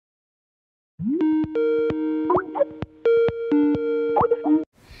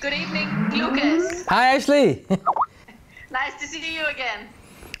Good evening, Lukas. Hi, Ashli. Nice to see you again.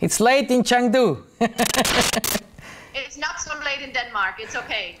 It's late in Chengdu. It's not so late in Denmark. It's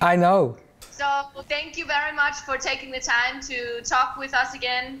okay. I know. So thank you very much for taking the time to talk with us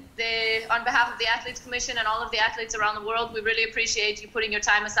again. On behalf of the Athletes Commission and all of the athletes around the world, we really appreciate you putting your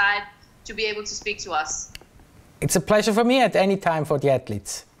time aside to be able to speak to us. It's a pleasure for me at any time for the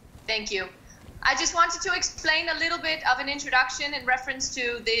athletes. Thank you. I just wanted to explain a little bit of an introduction in reference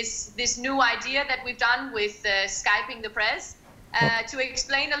to this new idea that we've done with Skyping The Prez. To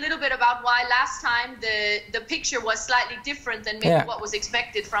explain a little bit about why last time the picture was slightly different than maybe what was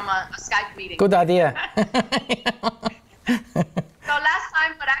expected from a Skype meeting. Good idea. So last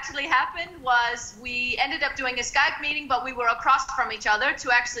time what actually happened was we ended up doing a Skype meeting, but we were across from each other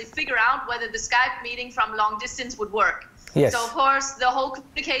to actually figure out whether the Skype meeting from long distance would work. Yes. So of course the whole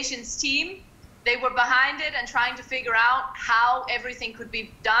communications team, they were behind it and trying to figure out how everything could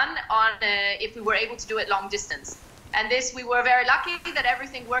be done on if we were able to do it long distance. And this, we were very lucky that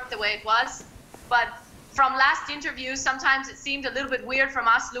everything worked the way it was. But from last interviews, sometimes it seemed a little bit weird from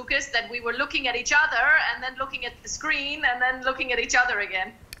us, Lukas, that we were looking at each other and then looking at the screen and then looking at each other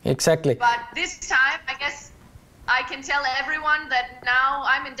again. Exactly. But this time, I guess I can tell everyone that now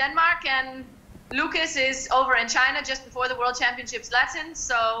I'm in Denmark and Lukas is over in China just before the World Championships Latin,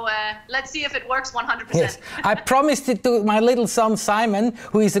 so let's see if it works 100%. Yes, I promised it to my little son Simon,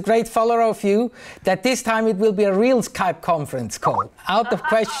 who is a great follower of you, that this time it will be a real Skype conference call, out of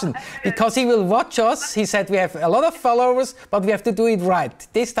question, because he will watch us. He said we have a lot of followers, but we have to do it right.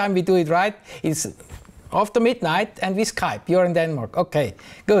 This time we do it right. It's after midnight and we Skype. You're in Denmark. Okay,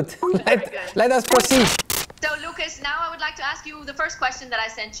 good. Let us proceed. So Lukas, now I would like to ask you the first question that I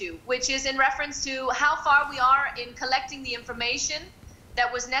sent you, which is in reference to how far we are in collecting the information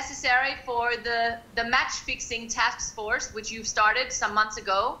that was necessary for the match-fixing task force, which you've started some months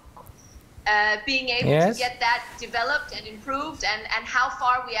ago, being able to get that developed and improved, and how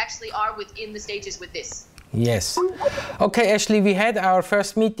far we actually are within the stages with this. Yes. Okay, Ashli, we had our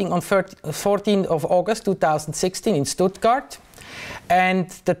first meeting on 14th of August 2016 in Stuttgart. And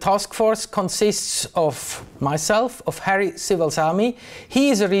the task force consists of myself, of Harry Sivalsamy. He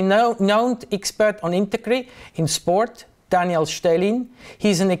is a renowned expert on integrity in sport, Daniel Stellin.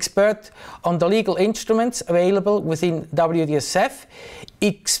 He's an expert on the legal instruments available within WDSF,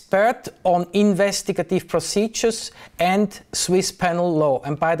 expert on investigative procedures and Swiss penal law.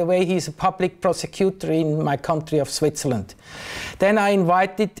 And by the way, he's a public prosecutor in my country of Switzerland. Then I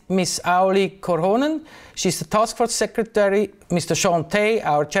invited Miss Auli Korhonen. She's the task force secretary, Mr. Sean Tay,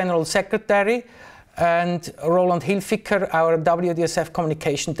 our general secretary, and Roland Hilfiger, our WDSF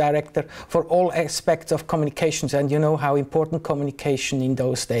communication director, for all aspects of communications. And you know how important communication in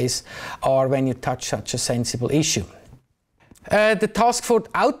those days are when you touch such a sensible issue. The task force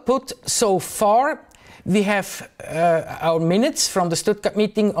output so far, we have our minutes from the Stuttgart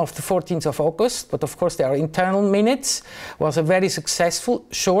meeting of the 14th of August, but of course there are internal minutes. It was a very successful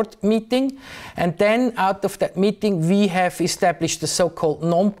short meeting. And then out of that meeting we have established the so-called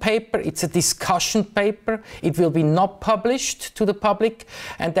non-paper. It's a discussion paper. It will be not published to the public,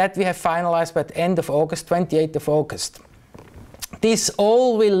 and that we have finalized by the end of August, 28th of August. This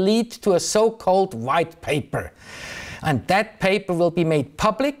all will lead to a so-called white paper. And that paper will be made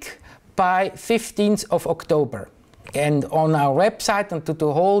public by 15th of October and on our website and to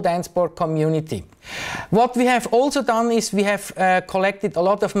the whole DanceSport community. What we have also done is we have collected a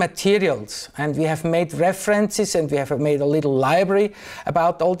lot of materials, and we have made references, and we have made a little library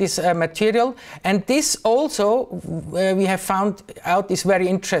about all this material. And this also we have found out is very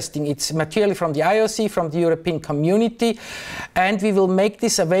interesting. It's material from the IOC, from the European community, and we will make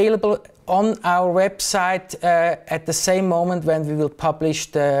this available on our website at the same moment when we will publish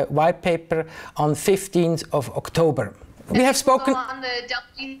the white paper on 15th of October. We have spoken on the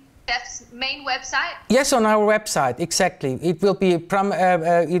WDSF's main website? Yes, on our website, exactly. It will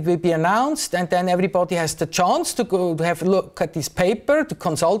be announced, and then everybody has the chance to go to have a look at this paper, to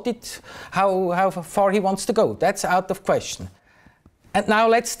consult it, how far he wants to go. That's out of question. And now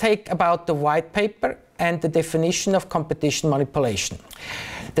let's take about the white paper and the definition of competition manipulation.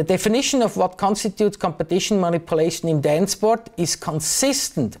 The definition of what constitutes competition manipulation in dance sport is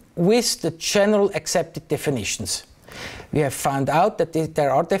consistent with the general accepted definitions. We have found out that there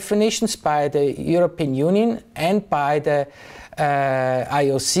are definitions by the European Union and by the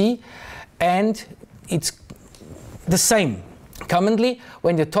IOC, and it's the same. Commonly,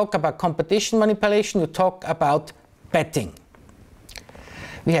 when you talk about competition manipulation, you talk about betting.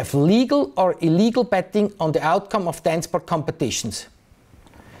 We have legal or illegal betting on the outcome of dance sport competitions.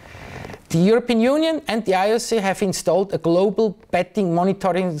 The European Union and the IOC have installed a global betting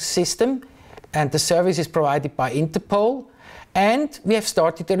monitoring system, and the service is provided by Interpol, and we have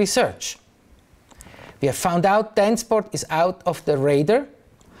started the research. We have found out DanceSport is out of the radar,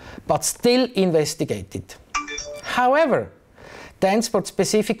 but still investigated. However,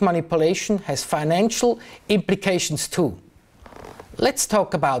 DanceSport-specific manipulation has financial implications too. Let's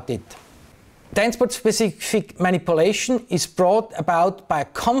talk about it. DanceSport-specific manipulation is brought about by a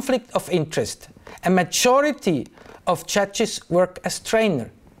conflict of interest. A majority of judges work as trainer,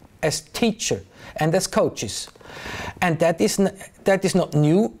 as teacher, and as coaches. And that is not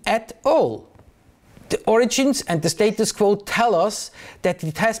new at all. The origins and the status quo tell us that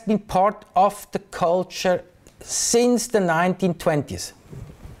it has been part of the culture since the 1920s.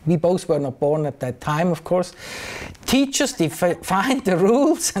 We both were not born at that time, of course. Teachers define the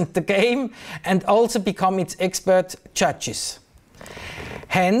rules and the game and also become its expert judges.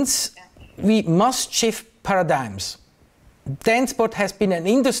 Hence, we must shift paradigms. DanceSport has been an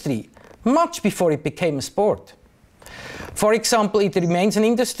industry much before it became a sport. For example, it remains an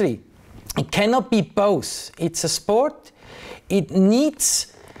industry. It cannot be both. It's a sport. It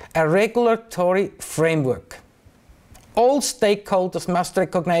needs a regulatory framework. All stakeholders must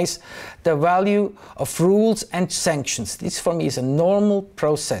recognize the value of rules and sanctions. This for me is a normal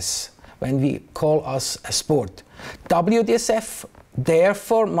process when we call us a sport. WDSF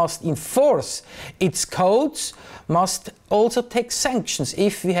therefore must enforce its codes, must also take sanctions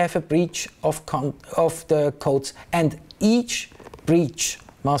if we have a breach of the codes, and each breach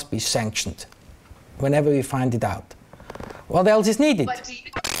must be sanctioned whenever we find it out. What else is needed?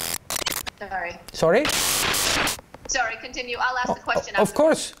 Sorry? Sorry, continue. I'll ask the question after. Of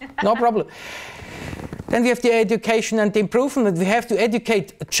course, no problem. Then we have the education and the improvement. We have to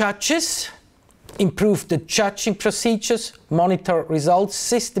educate judges, improve the judging procedures, monitor results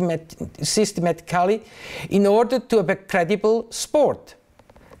systematically in order to have a credible sport.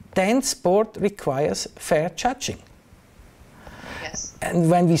 Then sport requires fair judging. Yes. And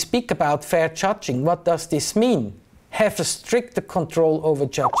when we speak about fair judging, what does this mean? Have a stricter control over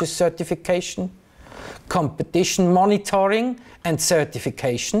judges' certification, competition monitoring and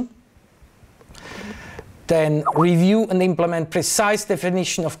certification. Then review and implement precise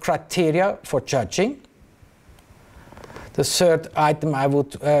definition of criteria for judging. The third item I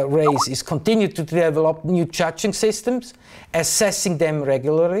would raise is continue to develop new judging systems, assessing them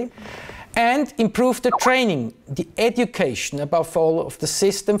regularly, and improve the training, the education above all of the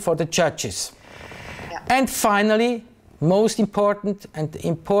system for the judges. Yeah. And finally, most important and the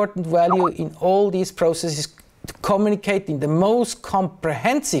important value in all these processes to communicate in the most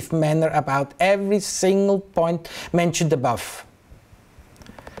comprehensive manner about every single point mentioned above.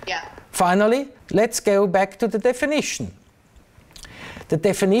 Yeah. Finally, let's go back to the definition. The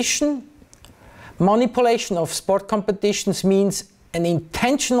definition, manipulation of sport competitions means an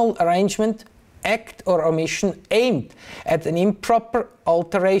intentional arrangement, act or omission aimed at an improper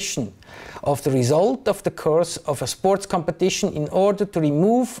alteration of the result of the course of a sports competition in order to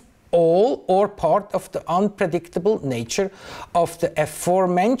remove all or part of the unpredictable nature of the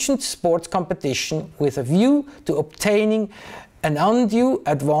aforementioned sports competition with a view to obtaining an undue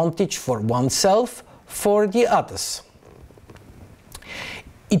advantage for oneself, for the others.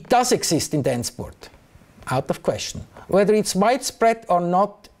 It does exist in DanceSport, out of question. Whether it's widespread or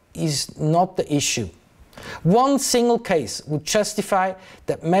not is not the issue. One single case would justify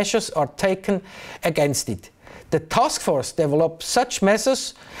that measures are taken against it. The task force develops such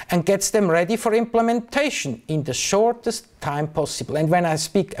measures and gets them ready for implementation in the shortest time possible. And when I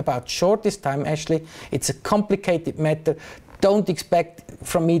speak about shortest time, Ashli, it's a complicated matter. Don't expect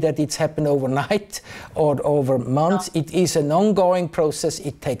from me that it's happened overnight or over months. No. It is an ongoing process.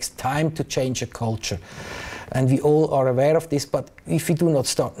 It takes time to change a culture. And we all are aware of this, but if we do not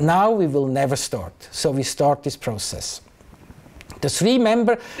start now, we will never start. So we start this process. The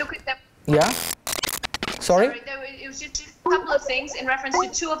three-member... Look at that. Yeah? Sorry? It was just a couple of things in reference to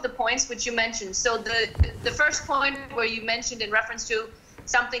two of the points which you mentioned. So the first point where you mentioned in reference to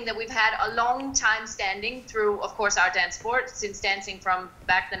something that we've had a long time standing through, of course, our DanceSport, since dancing from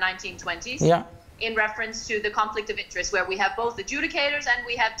back the 1920s. Yeah. In reference to the conflict of interest, where we have both adjudicators and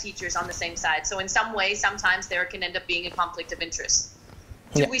we have teachers on the same side. So in some way, sometimes there can end up being a conflict of interest.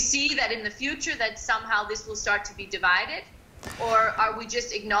 Do we see that in the future that somehow this will start to be divided? Or are we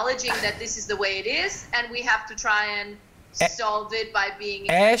just acknowledging that this is the way it is and we have to try and solve it by being...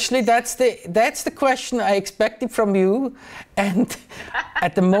 Ashli, that's the question I expected from you. And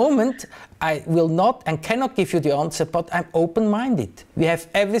at the moment, I will not and cannot give you the answer, but I'm open-minded. We have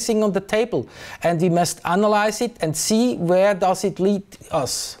everything on the table and we must analyze it and see where does it lead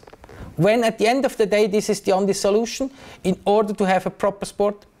us. When at the end of the day this is the only solution in order to have a proper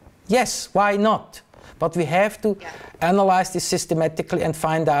sport, yes, why not? But we have to analyze this systematically and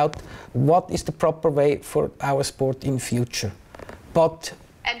find out what is the proper way for our sport in future. But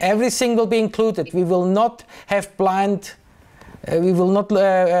everything will be included. We will not have blind, we will not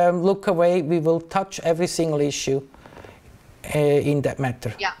look away, we will touch every single issue in that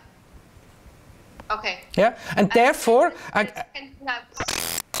matter. Yeah. Okay. Yeah, and therefore,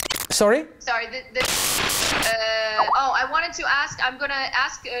 sorry? Sorry, I wanted to ask, I'm going to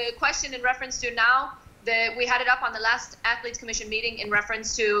ask a question in reference to now, we had it up on the last Athletes Commission meeting in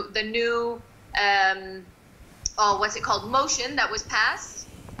reference to the new, what's it called, motion that was passed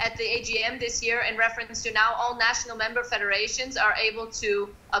at the AGM this year in reference to now all national member federations are able to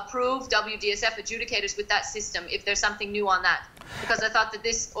approve WDSF adjudicators with that system, if there's something new on that. Because I thought that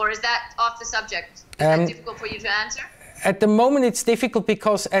this, or is that off the subject? Is that difficult for you to answer? At the moment it's difficult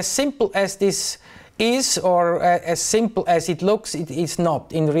because as simple as this is, or as simple as it looks, it is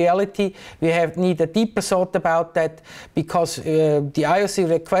not. In reality, we need a deeper thought about that, because the IOC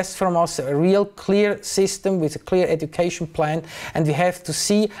requests from us a real clear system with a clear education plan, and we have to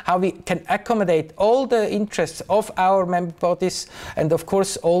see how we can accommodate all the interests of our member bodies, and of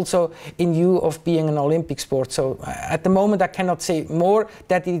course also in view of being an Olympic sport. So at the moment I cannot say more,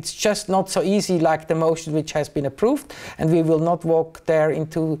 that it's just not so easy like the motion which has been approved, and we will not walk there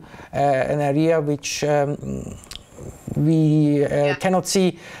into an area which we cannot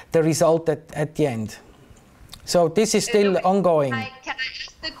see the result at the end. So this is still ongoing. Can I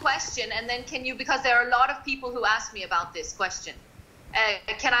ask the question, and then can you, because there are a lot of people who ask me about this question.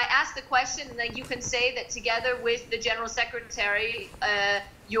 Can I ask the question, and then you can say that together with the General Secretary,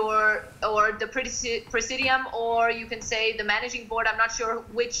 or the Presidium, or you can say the Managing Board, I'm not sure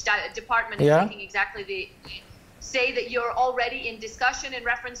which department is taking exactly say that you're already in discussion in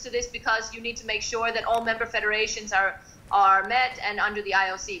reference to this, because you need to make sure that all member federations are met and under the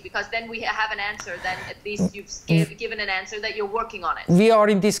IOC, because then we have an answer, then at least you've given an answer that you're working on it. We are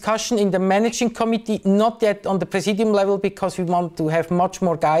in discussion in the managing committee, not yet on the presidium level, because we want to have much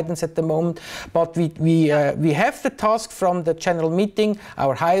more guidance at the moment, but we have the task from the general meeting,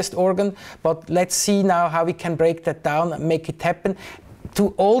 our highest organ, but let's see now how we can break that down and make it happen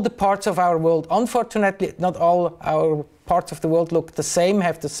to all the parts of our world. Unfortunately, not all our parts of the world look the same,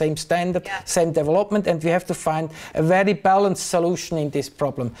 have the same standard, same development, and we have to find a very balanced solution in this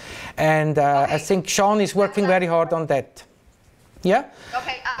problem. And I think Sean is working very hard on that. Yeah?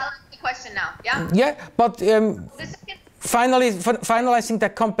 Okay, I'll ask the question now. Yeah? Yeah, but finalizing the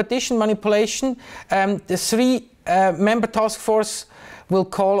competition manipulation, the three member task force will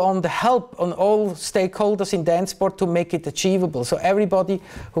call on the help on all stakeholders in DanceSport to make it achievable. So everybody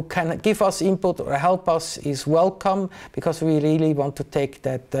who can give us input or help us is welcome, because we really want to take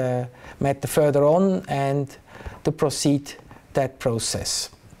that matter further on and to proceed that process.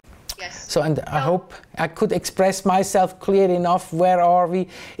 Yes. So, and I hope I could express myself clearly enough. Where are we?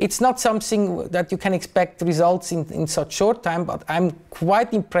 It's not something that you can expect results in such short time, but I'm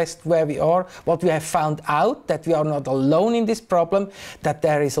quite impressed where we are, what we have found out, that we are not alone in this problem, that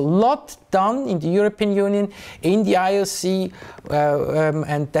there is a lot done in the European Union, in the IOC,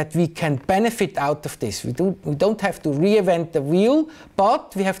 and that we can benefit out of this. We don't have to reinvent the wheel,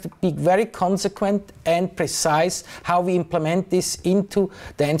 but we have to be very consequent and precise how we implement this into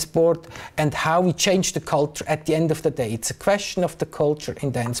DanceSport and how we change the culture at the end of the day. It's a question of the culture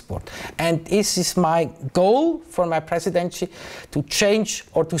in DanceSport. And this is my goal for my presidency, to change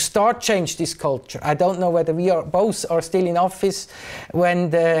or to start change this culture. I don't know whether we are both are still in office when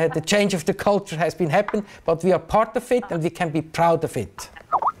the change of the culture has been happened, but we are part of it and we can be proud of it.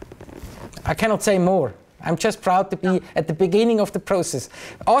 I cannot say more. I'm just proud to be at the beginning of the process.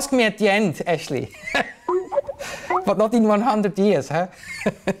 Ask me at the end, Ashli. But not in 100 years, huh?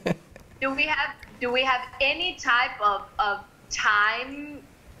 Do we have any type of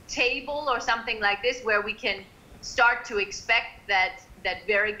timetable or something like this where we can start to expect that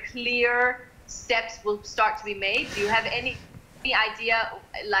very clear steps will start to be made? Do you have any idea,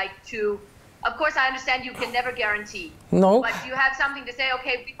 like, to, of course I understand you can never guarantee. No. But do you have something to say,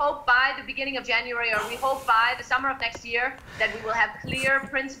 okay, we hope by the beginning of January, or we hope by the summer of next year, that we will have clear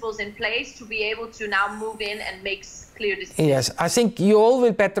principles in place to be able to now move in and make clear decisions? Yes, I think you all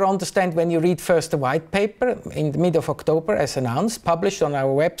will better understand when you read first the white paper in the mid of October, as announced, published on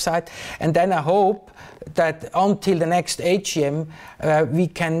our website, and then I hope that until the next AGM we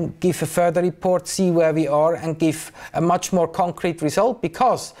can give a further report, see where we are, and give a much more concrete result,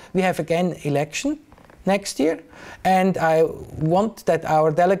 because we have again election next year, and I want that our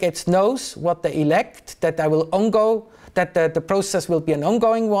delegates knows what they elect, that I will that the process will be an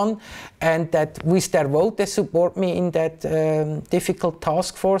ongoing one, and that with their vote they support me in that difficult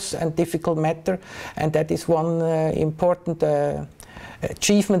task force and difficult matter, and that is one important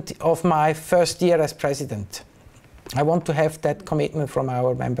achievement of my first year as president. I want to have that commitment from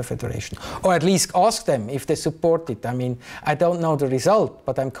our member federation, or at least ask them if they support it. I mean, I don't know the result,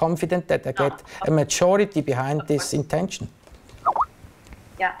 but I'm confident that I get a majority behind this intention.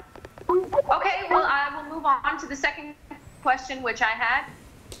 Yeah. Okay, well, I will move on to the second question which I had.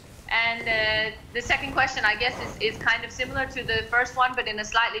 And the second question, I guess, is kind of similar to the first one, but in a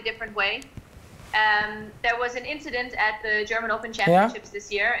slightly different way. There was an incident at the German Open Championships this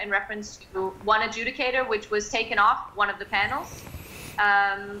year in reference to one adjudicator, which was taken off one of the panels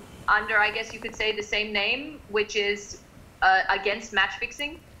under, I guess you could say, the same name, which is against match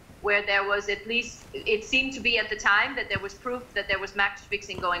fixing, where there was, at least, it seemed to be at the time that there was proof that there was match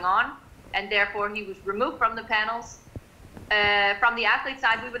fixing going on, and therefore he was removed from the panels. From the athlete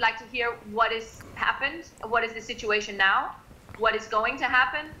side, we would like to hear what has happened, what is the situation now, what is going to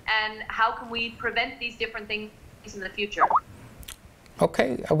happen, and how can we prevent these different things in the future.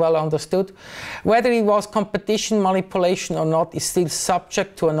 Okay, well understood. Whether it was competition manipulation or not is still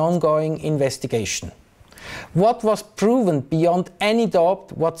subject to an ongoing investigation. What was proven beyond any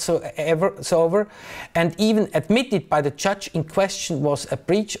doubt whatsoever, and even admitted by the judge in question, was a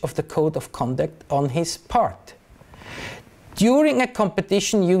breach of the code of conduct on his part. During a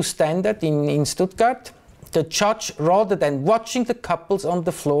competition use standard in Stuttgart, the judge, rather than watching the couples on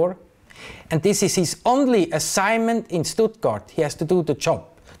the floor, and this is his only assignment in Stuttgart, he has to do the job,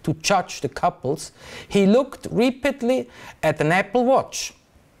 to judge the couples, he looked repeatedly at an Apple Watch.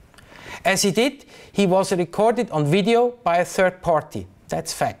 As he did, he was recorded on video by a third party.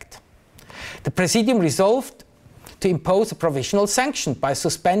 That's fact. The Presidium resolved to impose a provisional sanction by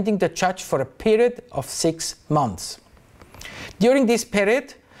suspending the judge for a period of 6 months. During this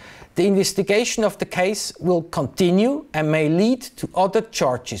period, the investigation of the case will continue and may lead to other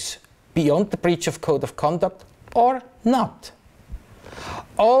charges beyond the breach of code of conduct or not.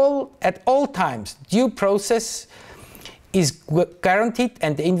 At all times, due process is guaranteed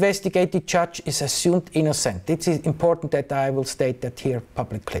and the investigated judge is assumed innocent. It is important that I will state that here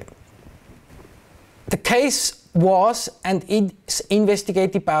publicly. The case was and is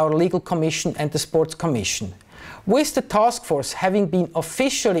investigated by our legal commission and the sports commission. With the task force having been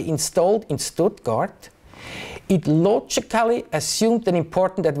officially installed in Stuttgart, it logically assumed an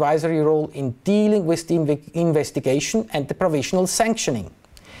important advisory role in dealing with the investigation and the provisional sanctioning.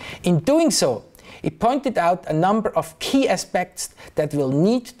 In doing so, it pointed out a number of key aspects that will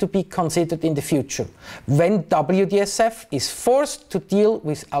need to be considered in the future when WDSF is forced to deal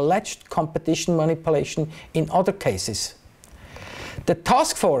with alleged competition manipulation in other cases. The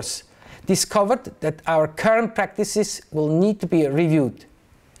task force discovered that our current practices will need to be reviewed.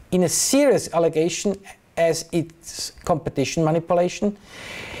 In a serious allegation as its competition manipulation,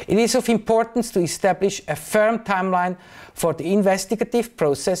 it is of importance to establish a firm timeline for the investigative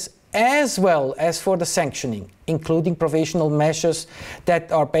process as well as for the sanctioning, including provisional measures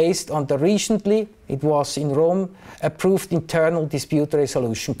that are based on the recently, it was in Rome, approved internal dispute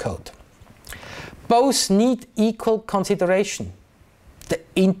resolution code. Both need equal consideration: the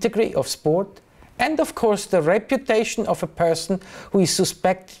integrity of sport and, of course, the reputation of a person who is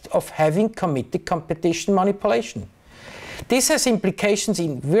suspected of having committed competition manipulation. This has implications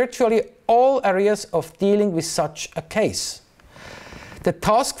in virtually all areas of dealing with such a case. The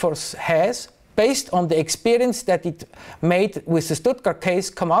task force has, based on the experience that it made with the Stuttgart case,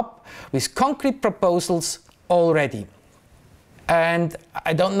 come up with concrete proposals already. And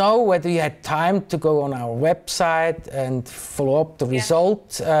I don't know whether you had time to go on our website and follow up the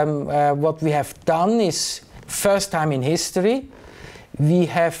results. What we have done is, first time in history, we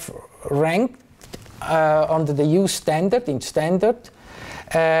have ranked under the EU standard,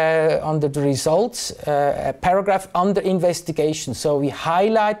 under the results, a paragraph under investigation. So we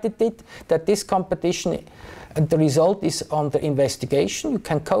highlighted it, that this competition, the result is under investigation. You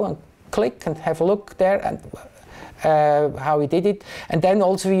can go and click and have a look there and how we did it. And then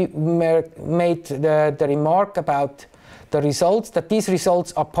also we made the remark about the results, that these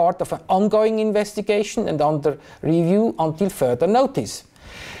results are part of an ongoing investigation and under review until further notice.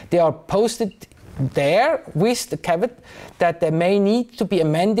 They are posted there with the caveat that they may need to be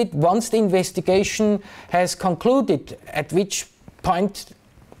amended once the investigation has concluded, at which point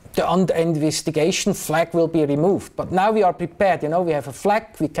the under investigation flag will be removed. But now we are prepared, you know, we have a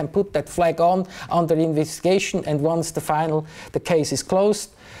flag, we can put that flag on under investigation, and once the case is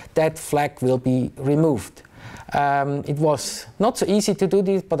closed, that flag will be removed. It was not so easy to do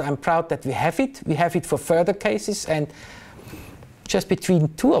this, but I'm proud that we have it. We have it for further cases, and just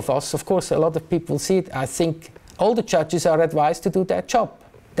between two of us, of course, a lot of people see it. I think all the judges are advised to do their job.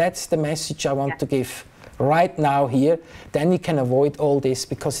 That's the message I want to give right now here. Then we can avoid all this,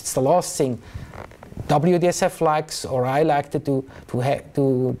 because it's the last thing WDSF likes, or I like to do,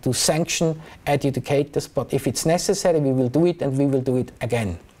 to sanction adjudicators. But if it's necessary, we will do it, and we will do it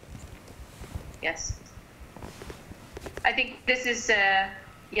again. Yes. I think this is,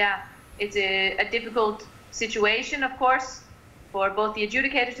 it's a difficult situation, of course, for both the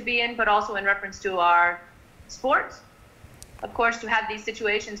adjudicators to be in, but also in reference to our sport, of course, to have these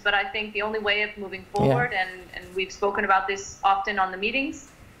situations. But I think the only way of moving forward, and we've spoken about this often on the meetings,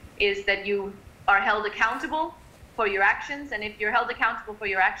 is that you are held accountable for your actions. And if you're held accountable for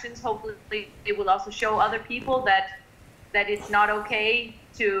your actions, hopefully it will also show other people that it's not okay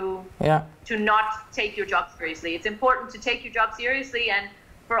to not take your job seriously. It's important to take your job seriously, and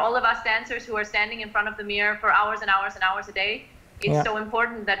for all of us dancers who are standing in front of the mirror for hours and hours and hours a day, it's so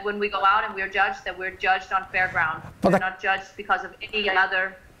important that when we go out and we're judged, that we're judged on fair ground. We're not judged because of any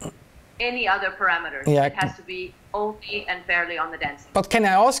other parameters. It has to be only and fairly on the dance. But can I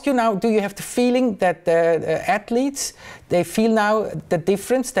ask you now, do you have the feeling that the athletes, they feel now the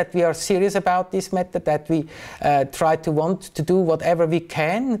difference, that we are serious about this matter, that we try to want to do whatever we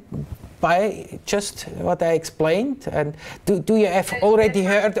can by just what I explained? And do you have already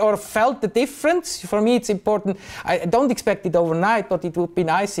heard or felt the difference? For me, it's important. I don't expect it overnight, but it would be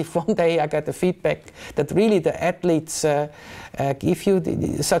nice if one day I get the feedback that really the athletes give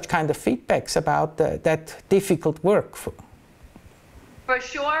you such kind of feedbacks about that difficult work. For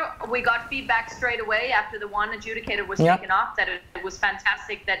sure, we got feedback straight away after the one adjudicator was taken off, that it was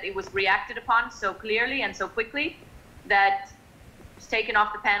fantastic that it was reacted upon so clearly and so quickly, that taken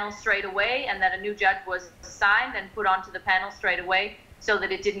off the panel straight away, and that a new judge was assigned and put onto the panel straight away so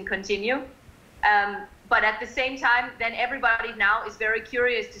that it didn't continue. But at the same time, then everybody now is very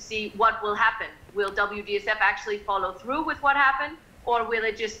curious to see what will happen. Will WDSF actually follow through with what happened, or will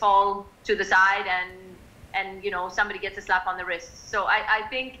it just fall to the side and you know, somebody gets a slap on the wrist? So I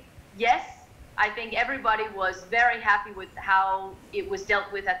think, yes, I think everybody was very happy with how it was dealt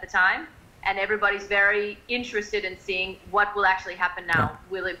with at the time. And everybody's very interested in seeing what will actually happen now.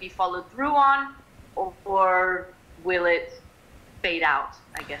 Will it be followed through on, or will it fade out,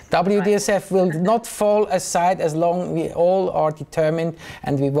 I guess? WDSF will not fall aside as long we all are determined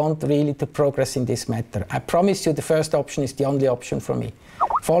and we want really to progress in this matter. I promise you the first option is the only option for me.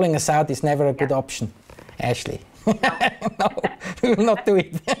 Falling aside is never a good option, Ashli. No, we will not do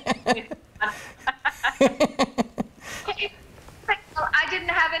it. I didn't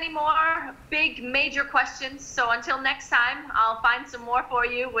have any more big major questions, so until next time I'll find some more for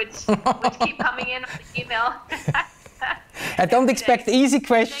you, which keep coming in on the email. I don't expect easy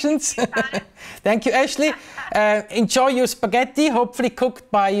questions. Thank you, Ashli. Enjoy your spaghetti, hopefully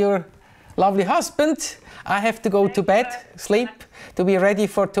cooked by your lovely husband. I have to go to bed, sleep, to be ready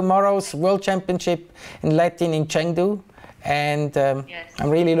for tomorrow's World Championship in Latin in Chengdu. And I'm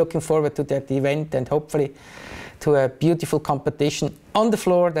really looking forward to that event, and hopefully to a beautiful competition on the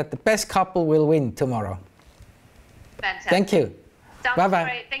floor that the best couple will win tomorrow. Fantastic. Thank you. Sounds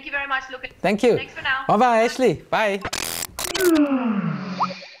great. Thank you very much, Lukas. Thank you. Thanks for now. Bye-bye, Ashli. Bye.